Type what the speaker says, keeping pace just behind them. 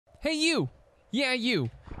Hey you! Yeah,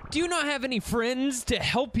 you. Do you not have any friends to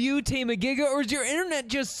help you tame a Giga, or is your internet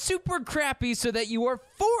just super crappy so that you are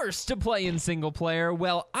forced to play in single player?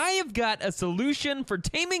 Well, I have got a solution for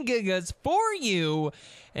taming Gigas for you,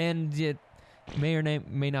 and it may or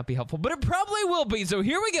may not be helpful, but it probably will be, so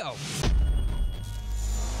here we go.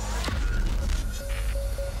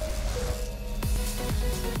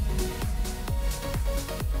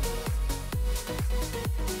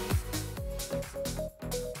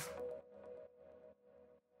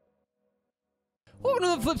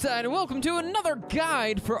 Welcome to the Flipside, and welcome to another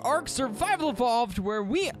guide for Ark Survival Evolved, where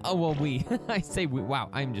I say we, wow,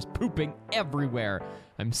 I'm just pooping everywhere.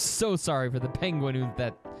 I'm so sorry for the penguin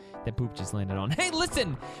that poop just landed on. Hey,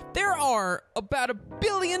 listen, there are about 1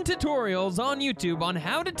 billion tutorials on YouTube on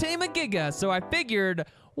how to tame a Giga, so I figured,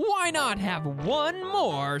 why not have one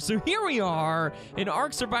more? So here we are in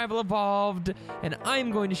Ark Survival Evolved, and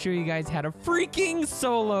I'm going to show you guys how to freaking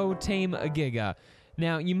solo tame a Giga.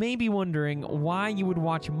 Now, you may be wondering why you would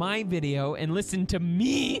watch my video and listen to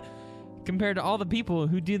me compared to all the people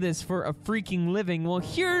who do this for a freaking living. Well,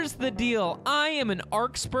 here's the deal. I am an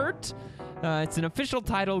Arkspert. It's an official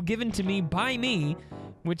title given to me by me,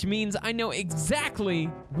 which means I know exactly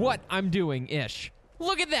what I'm doing-ish.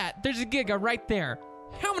 Look at that. There's a Giga right there.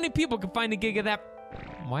 How many people can find a Giga that...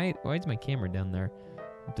 Why is my camera down there?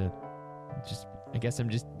 I guess I'm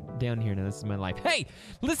just down here now. This is my life. Hey,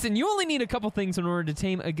 listen, you only need a couple things in order to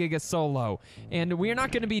tame a Giga solo. And we're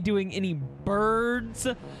not going to be doing any birds,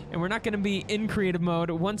 and we're not going to be in creative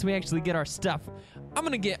mode once we actually get our stuff. I'm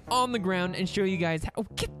going to get on the ground and show you guys how... Oh,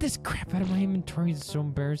 get this crap out of my inventory. It's so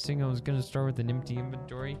embarrassing. I was going to start with an empty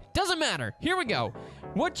inventory. Doesn't matter. Here we go.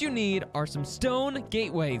 What you need are some stone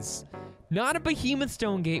gateways. Not a behemoth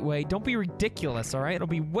stone gateway. Don't be ridiculous, all right? It'll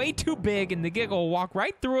be way too big, and the Giga will walk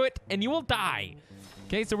right through it, and you will die.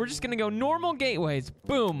 Okay, so we're just gonna go normal gateways.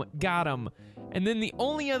 Boom, got them. And then the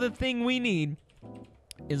only other thing we need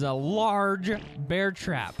is a large bear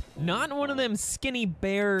trap. Not one of them skinny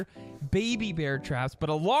baby bear traps, but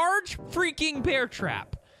a large freaking bear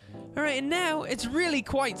trap. All right, and now it's really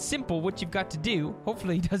quite simple what you've got to do.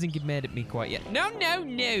 Hopefully he doesn't get mad at me quite yet. No, no,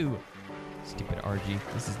 no. Stupid RG,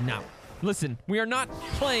 this is not... Listen, we are not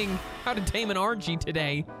playing how to tame an RG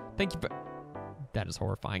today. Thank you for... That is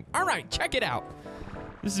horrifying. All right, check it out.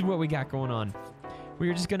 This is what we got going on. We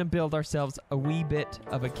are just gonna build ourselves a wee bit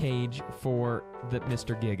of a cage for the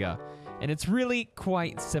Mr. Giga. And it's really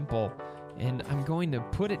quite simple. And I'm going to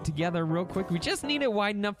put it together real quick. We just need it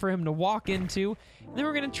wide enough for him to walk into. And then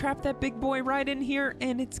we're gonna trap that big boy right in here,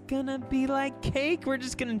 and it's gonna be like cake. We're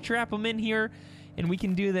just gonna trap him in here, and we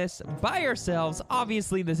can do this by ourselves.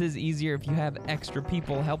 Obviously, this is easier if you have extra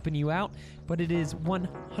people helping you out, but it is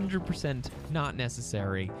 100% not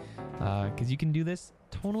necessary, because you can do this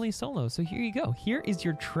totally solo. So here you go. Here is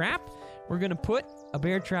your trap. We're gonna put a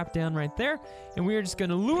bear trap down right there, and we are just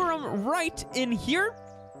gonna lure him right in here,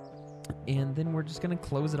 and then we're just gonna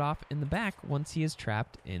close it off in the back once he is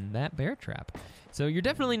trapped in that bear trap. So you're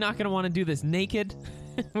definitely not gonna wanna do this naked,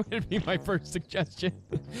 would be my first suggestion.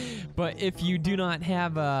 But if you do not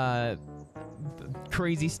have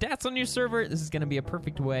crazy stats on your server, this is gonna be a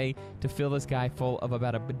perfect way to fill this guy full of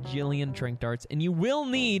about 1 bajillion trank darts, and you will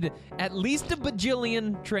need at least 1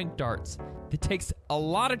 bajillion trank darts. It takes a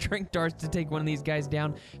lot of trank darts to take one of these guys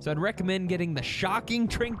down, so I'd recommend getting the shocking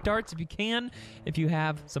trank darts if you can, if you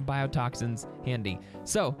have some biotoxins handy.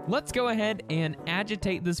 So let's go ahead and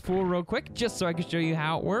agitate this fool real quick, just so I can show you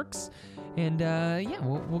how it works. And yeah,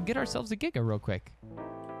 we'll get ourselves a Giga real quick.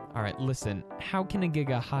 All right, listen, how can a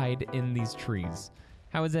Giga hide in these trees?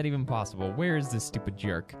 How is that even possible? Where is this stupid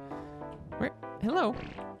jerk? Where? Hello?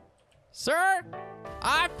 Sir?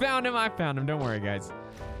 I found him, don't worry, guys.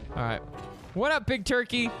 All right, what up, big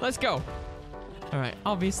turkey? Let's go. All right,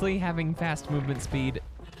 obviously having fast movement speed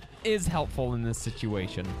is helpful in this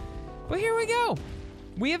situation. But here we go.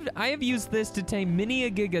 I have used this to tame many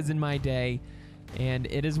a Gigas in my day, and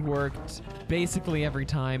it has worked basically every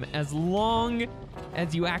time, as long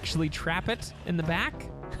as you actually trap it in the back.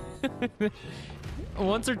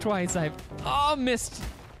 Once or twice I've, missed.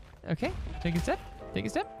 Okay, take a step.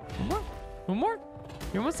 One more.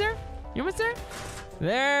 You're almost there.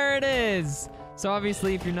 There it is. So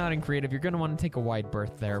obviously if you're not in creative, you're gonna wanna take a wide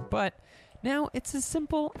berth there, but now it's as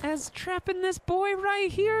simple as trapping this boy right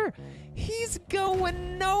here. He's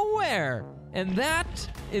going nowhere. And that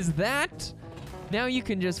is that. Now you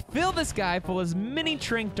can just fill this guy full of as many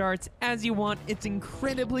trank darts as you want. It's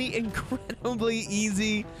incredibly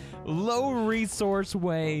easy, low resource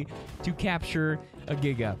way to capture a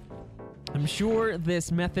Giga. I'm sure this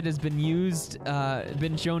method has been used,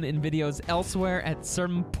 been shown in videos elsewhere at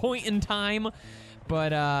some point in time,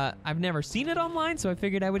 But I've never seen it online, so I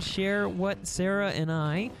figured I would share what Sarah and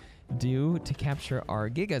I do to capture our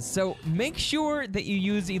gigas. So make sure that you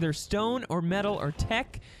use either stone or metal or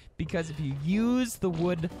tech, because if you use the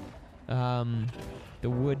wood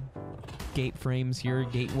gate frames here,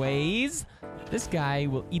 gateways, this guy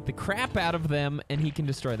will eat the crap out of them and he can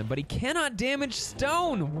destroy them. But he cannot damage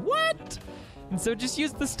stone. What? And so just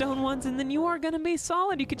use the stone ones and then you are gonna be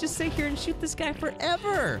solid. You could just sit here and shoot this guy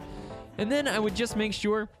forever. And then I would just make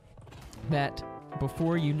sure that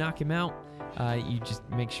before you knock him out, you just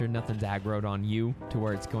make sure nothing's aggroed on you to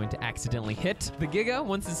where it's going to accidentally hit the Giga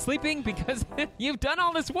once it's sleeping, because you've done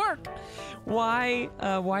all this work. Why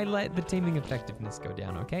let the taming effectiveness go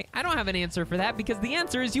down, okay? I don't have an answer for that, because the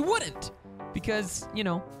answer is you wouldn't. Because, you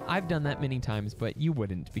know, I've done that many times, but you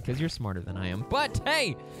wouldn't, because you're smarter than I am. But,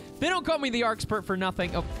 hey, they don't call me the Arkspert for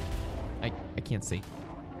nothing. Oh, I can't see.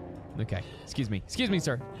 Okay, excuse me,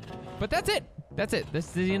 sir. But that's it. That's it. This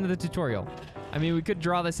is the end of the tutorial. I mean, we could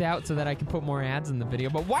draw this out so that I can put more ads in the video,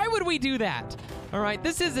 but why would we do that? All right,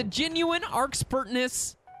 this is a genuine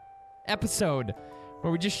Arkspertness episode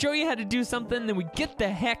where we just show you how to do something, then we get the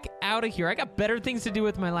heck out of here. I got better things to do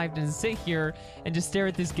with my life than to sit here and just stare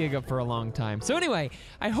at this Giga for a long time. So anyway,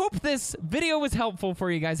 I hope this video was helpful for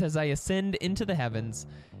you guys as I ascend into the heavens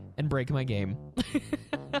and break my game.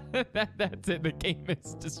 That's it, the game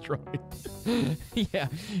is destroyed. Yeah,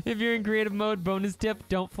 if you're in creative mode, bonus tip,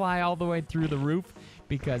 don't fly all the way through the roof,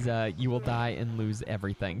 because you will die and lose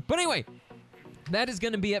everything. But anyway, that is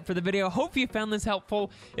going to be it for the video. Hope you found this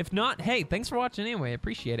helpful. If not, hey, thanks for watching anyway. I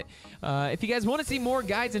appreciate it. If you guys want to see more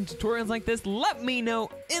guides and tutorials like this, let me know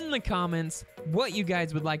in the comments what you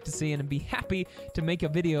guys would like to see, and I'd be happy to make a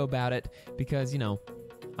video about it, because, you know,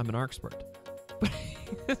 I'm an Arkspert.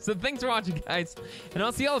 So thanks for watching, guys, and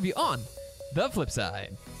I'll see all of you on the flip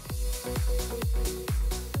side.